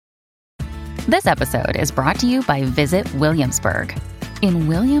This episode is brought to you by Visit Williamsburg. In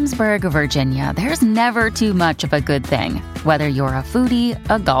Williamsburg, Virginia, there's never too much of a good thing. Whether you're a foodie,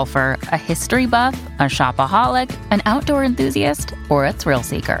 a golfer, a history buff, a shopaholic, an outdoor enthusiast, or a thrill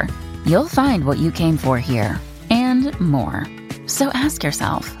seeker, you'll find what you came for here and more. So ask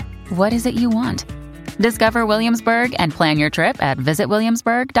yourself, what is it you want? Discover Williamsburg and plan your trip at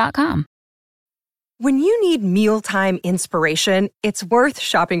visitwilliamsburg.com. When you need mealtime inspiration, it's worth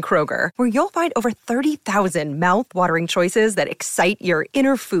shopping Kroger, where you'll find over 30,000 mouth-watering choices that excite your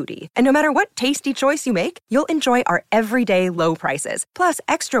inner foodie. And no matter what tasty choice you make, you'll enjoy our everyday low prices, plus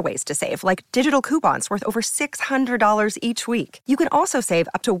extra ways to save, like digital coupons worth over $600 each week. You can also save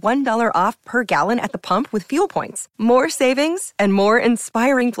up to $1 off per gallon at the pump with fuel points. More savings and more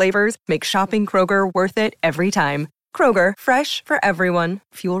inspiring flavors make shopping Kroger worth it every time. Kroger, fresh for everyone.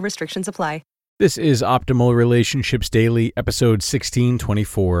 Fuel restrictions apply. This is Optimal Relationships Daily, episode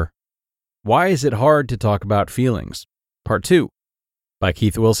 1624. Why is it hard to talk about feelings? Part 2, by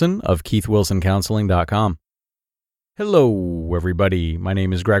Keith Wilson of keithwilsoncounseling.com. Hello, everybody. My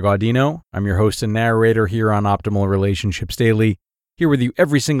name is Greg Audino. I'm your host and narrator here on Optimal Relationships Daily, here with you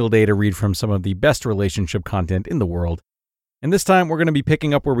every single day to read from some of the best relationship content in the world. And this time, we're going to be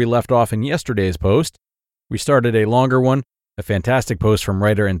picking up where we left off in yesterday's post. We started a longer one, a fantastic post from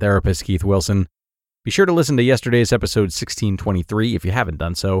writer and therapist Keith Wilson. Be sure to listen to yesterday's episode 1623 if you haven't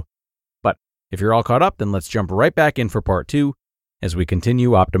done so. But if you're all caught up, then let's jump right back in for part 2 as we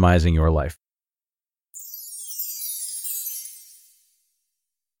continue optimizing your life.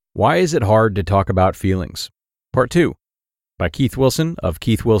 Why is it hard to talk about feelings? Part 2, by Keith Wilson of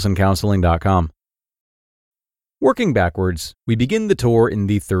keithwilsoncounseling.com. Working backwards, we begin the tour in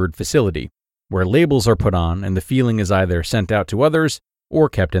the third facility, where labels are put on and the feeling is either sent out to others or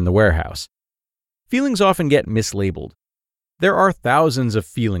kept in the warehouse. Feelings often get mislabeled. There are thousands of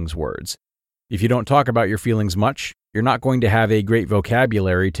feelings words. If you don't talk about your feelings much, you're not going to have a great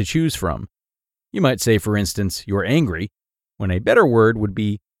vocabulary to choose from. You might say, for instance, you're angry, when a better word would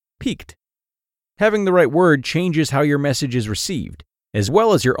be piqued. Having the right word changes how your message is received, as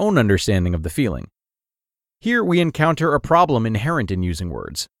well as your own understanding of the feeling. Here we encounter a problem inherent in using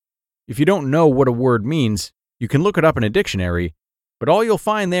words. If you don't know what a word means, you can look it up in a dictionary, but all you'll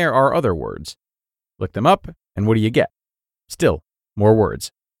find there are other words. Look them up, and what do you get? Still, more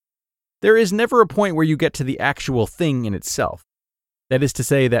words. There is never a point where you get to the actual thing in itself. That is to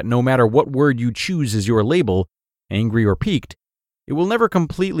say that no matter what word you choose as your label, angry or piqued, it will never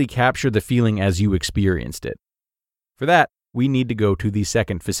completely capture the feeling as you experienced it. For that, we need to go to the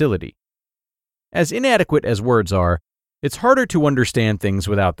second facility. As inadequate as words are, it's harder to understand things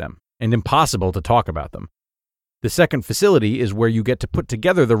without them, and impossible to talk about them. The second facility is where you get to put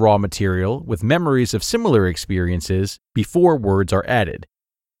together the raw material with memories of similar experiences before words are added.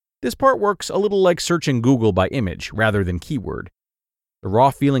 This part works a little like searching Google by image rather than keyword. The raw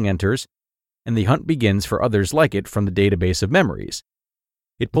feeling enters, and the hunt begins for others like it from the database of memories.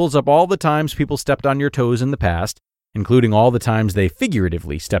 It pulls up all the times people stepped on your toes in the past, including all the times they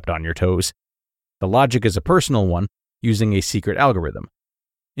figuratively stepped on your toes. The logic is a personal one, using a secret algorithm.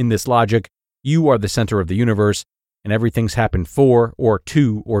 In this logic, you are the center of the universe, and everything's happened for, or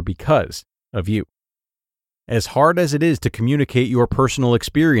to, or because of you. As hard as it is to communicate your personal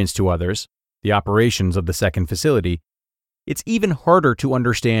experience to others, the operations of the second facility, it's even harder to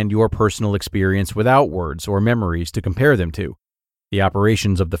understand your personal experience without words or memories to compare them to, the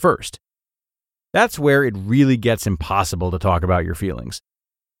operations of the first. That's where it really gets impossible to talk about your feelings.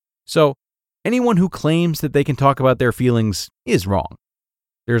 So, anyone who claims that they can talk about their feelings is wrong.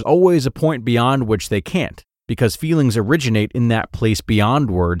 There's always a point beyond which they can't, because feelings originate in that place beyond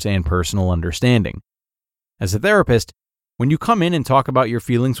words and personal understanding. As a therapist, when you come in and talk about your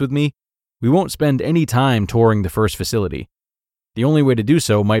feelings with me, we won't spend any time touring the first facility. The only way to do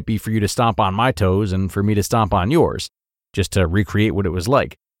so might be for you to stomp on my toes and for me to stomp on yours, just to recreate what it was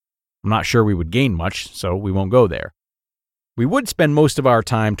like. I'm not sure we would gain much, so we won't go there. We would spend most of our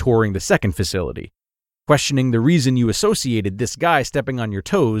time touring the second facility, questioning the reason you associated this guy stepping on your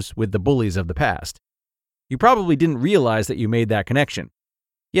toes with the bullies of the past. You probably didn't realize that you made that connection.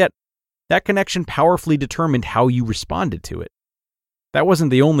 Yet, that connection powerfully determined how you responded to it. That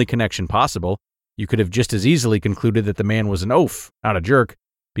wasn't the only connection possible. You could have just as easily concluded that the man was an oaf, not a jerk,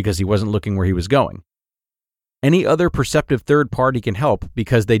 because he wasn't looking where he was going. Any other perceptive third party can help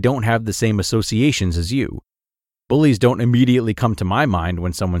because they don't have the same associations as you. Bullies don't immediately come to my mind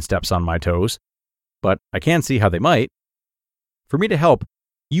when someone steps on my toes, but I can see how they might. For me to help,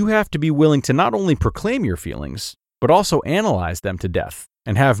 you have to be willing to not only proclaim your feelings, but also analyze them to death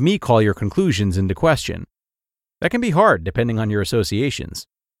and have me call your conclusions into question. That can be hard depending on your associations.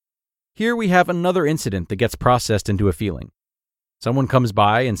 here we have another incident that gets processed into a feeling. Someone comes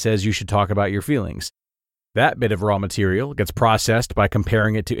by and says you should talk about your feelings. That bit of raw material gets processed by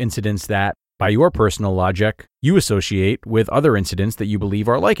comparing it to incidents that, by your personal logic, you associate with other incidents that you believe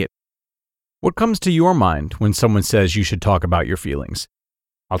are like it. What comes to your mind when someone says you should talk about your feelings?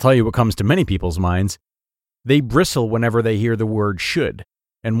 I'll tell you what comes to many people's minds. They bristle whenever they hear the word should,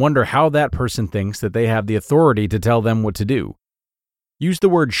 and wonder how that person thinks that they have the authority to tell them what to do. Use the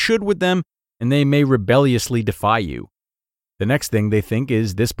word should with them, and they may rebelliously defy you. The next thing they think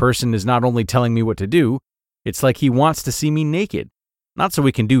is, this person is not only telling me what to do, it's like he wants to see me naked. Not so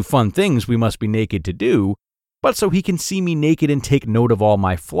we can do fun things we must be naked to do, but so he can see me naked and take note of all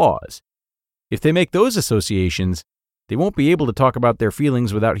my flaws. If they make those associations, they won't be able to talk about their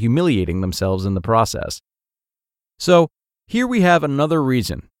feelings without humiliating themselves in the process. So, here we have another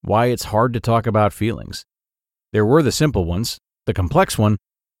reason why it's hard to talk about feelings. There were the simple ones, the complex one,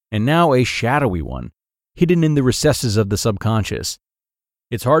 and now a shadowy one, hidden in the recesses of the subconscious.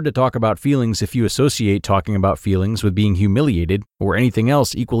 It's hard to talk about feelings if you associate talking about feelings with being humiliated or anything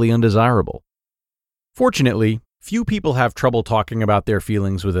else equally undesirable. Fortunately, few people have trouble talking about their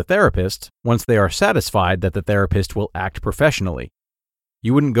feelings with a therapist once they are satisfied that the therapist will act professionally.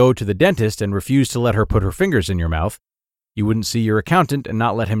 You wouldn't go to the dentist and refuse to let her put her fingers in your mouth. You wouldn't see your accountant and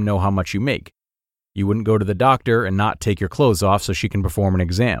not let him know how much you make. You wouldn't go to the doctor and not take your clothes off so she can perform an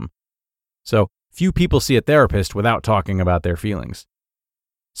exam. So, few people see a therapist without talking about their feelings.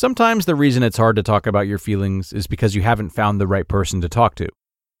 Sometimes the reason it's hard to talk about your feelings is because you haven't found the right person to talk to.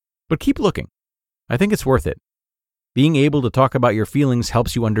 But keep looking. I think it's worth it. Being able to talk about your feelings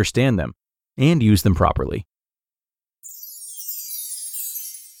helps you understand them and use them properly.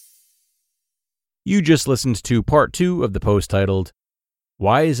 You just listened to part 2 of the post titled,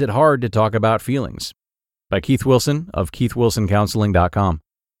 Why Is It Hard to Talk About Feelings? By Keith Wilson of KeithWilsonCounseling.com.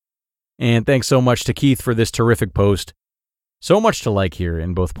 And thanks so much to Keith for this terrific post. So much to like here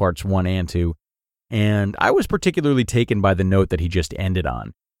in both parts 1 and 2, and I was particularly taken by the note that he just ended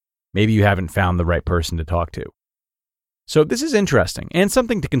on. Maybe you haven't found the right person to talk to. So this is interesting, and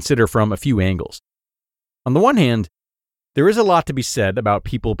something to consider from a few angles. On the one hand, there is a lot to be said about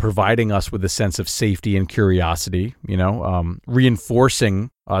people providing us with a sense of safety and curiosity,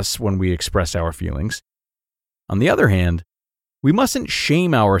 reinforcing us when we express our feelings. On the other hand, we mustn't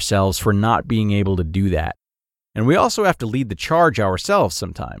shame ourselves for not being able to do that. And we also have to lead the charge ourselves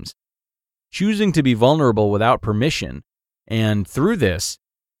sometimes. Choosing to be vulnerable without permission, and through this,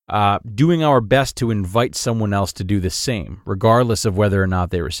 doing our best to invite someone else to do the same, regardless of whether or not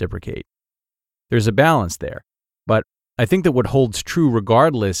they reciprocate. There's a balance there, but I think that what holds true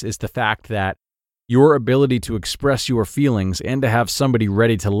regardless is the fact that your ability to express your feelings and to have somebody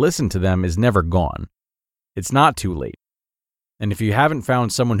ready to listen to them is never gone. It's not too late. And if you haven't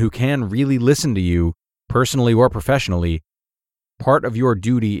found someone who can really listen to you, personally or professionally, part of your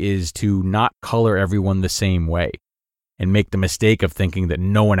duty is to not color everyone the same way and make the mistake of thinking that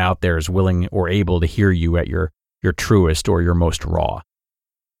no one out there is willing or able to hear you at your truest or your most raw.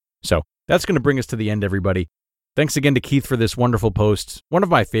 So that's going to bring us to the end, everybody. Thanks again to Keith for this wonderful post, one of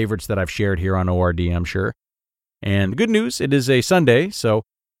my favorites that I've shared here on ORD, I'm sure. And the good news, it is a Sunday, so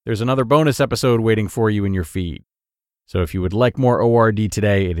there's another bonus episode waiting for you in your feed. So if you would like more ORD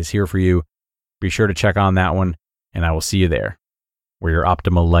today, it is here for you. Be sure to check on that one, and I will see you there, where your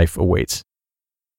optimal life awaits.